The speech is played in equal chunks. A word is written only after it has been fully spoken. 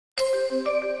Hey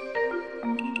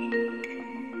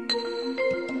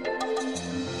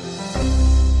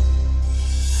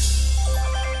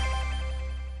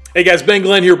guys, Ben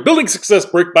Glenn here, building success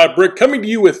brick by brick, coming to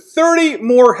you with 30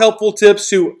 more helpful tips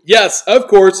to, yes, of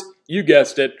course, you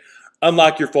guessed it,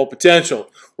 unlock your full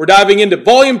potential. We're diving into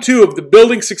Volume 2 of the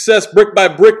Building Success Brick by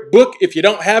Brick book. If you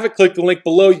don't have it, click the link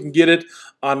below. You can get it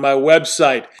on my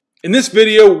website. In this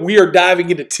video, we are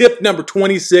diving into tip number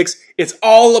 26. It's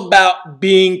all about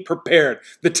being prepared.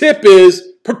 The tip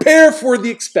is prepare for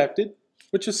the expected,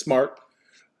 which is smart,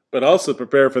 but also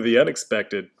prepare for the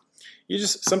unexpected.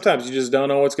 Sometimes you just don't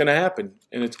know what's going to happen,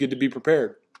 and it's good to be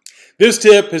prepared. This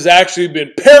tip has actually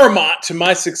been paramount to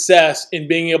my success in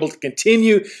being able to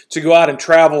continue to go out and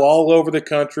travel all over the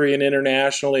country and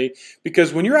internationally,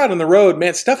 because when you're out on the road,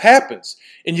 man, stuff happens,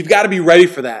 and you've got to be ready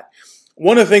for that.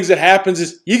 One of the things that happens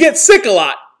is you get sick a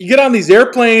lot. You get on these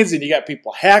airplanes, and you got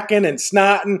people hacking and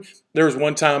snotting. There was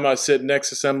one time I was sitting next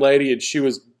to some lady, and she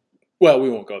was, well,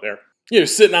 we won't go there. You're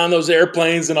sitting on those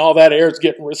airplanes and all that air is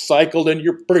getting recycled and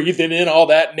you're breathing in all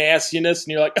that nastiness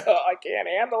and you're like, oh, I can't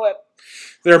handle it.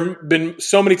 There have been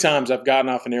so many times I've gotten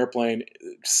off an airplane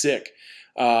sick,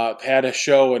 had a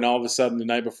show, and all of a sudden the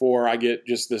night before I get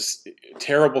just this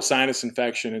terrible sinus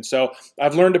infection. And so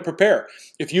I've learned to prepare.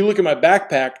 If you look at my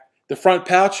backpack, the front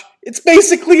pouch, it's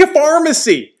basically a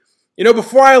pharmacy. You know,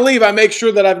 before I leave, I make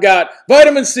sure that I've got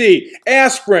vitamin C,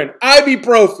 aspirin,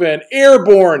 ibuprofen,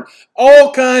 airborne,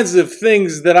 all kinds of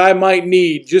things that I might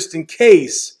need just in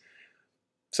case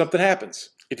something happens.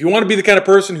 If you want to be the kind of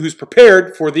person who's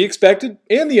prepared for the expected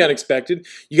and the unexpected,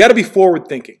 you got to be forward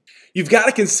thinking. You've got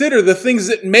to consider the things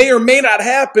that may or may not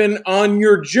happen on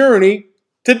your journey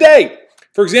today.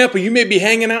 For example, you may be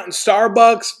hanging out in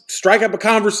Starbucks, strike up a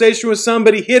conversation with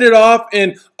somebody, hit it off,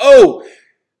 and oh,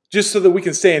 just so that we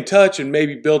can stay in touch and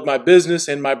maybe build my business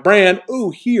and my brand, ooh,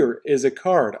 here is a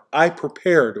card. I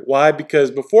prepared. Why? Because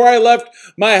before I left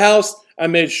my house, I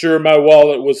made sure my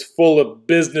wallet was full of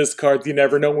business cards. You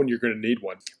never know when you're going to need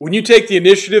one. When you take the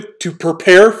initiative to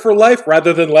prepare for life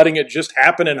rather than letting it just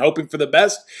happen and hoping for the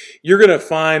best, you're going to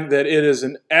find that it is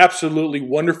an absolutely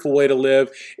wonderful way to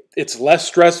live. It's less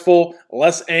stressful,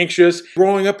 less anxious.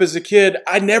 Growing up as a kid,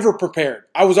 I never prepared.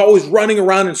 I was always running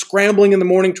around and scrambling in the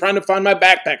morning, trying to find my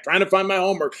backpack, trying to find my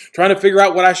homework, trying to figure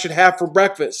out what I should have for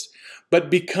breakfast. But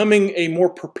becoming a more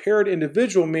prepared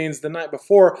individual means the night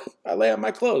before, I lay out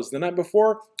my clothes. The night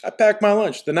before, I pack my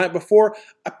lunch. The night before,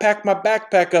 I pack my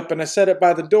backpack up and I set it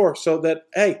by the door so that,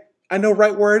 hey, I know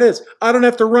right where it is. I don't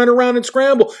have to run around and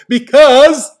scramble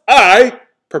because I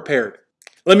prepared.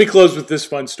 Let me close with this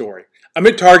fun story. I'm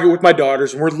at Target with my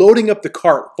daughters, and we're loading up the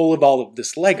cart full of all of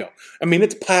this Lego. I mean,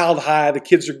 it's piled high. The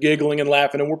kids are giggling and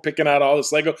laughing, and we're picking out all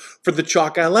this Lego for the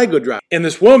Chalk Eye Lego drive. And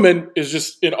this woman is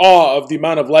just in awe of the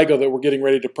amount of Lego that we're getting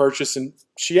ready to purchase, and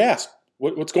she asked,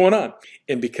 what's going on?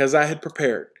 And because I had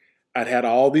prepared, I'd had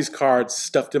all these cards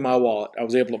stuffed in my wallet. I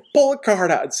was able to pull a card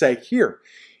out and say, here,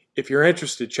 if you're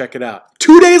interested, check it out.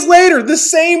 2 days later, the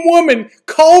same woman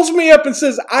calls me up and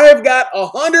says, I have got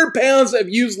 100 pounds of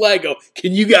used Lego.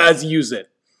 Can you guys use it?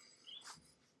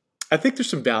 I think there's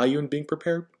some value in being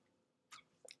prepared.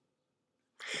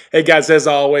 Hey guys, as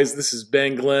always, this is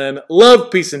Ben Glenn.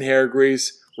 Love, peace, and hair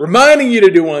grease. Reminding you to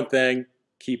do one thing,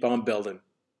 keep on building.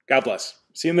 God bless.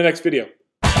 See you in the next video.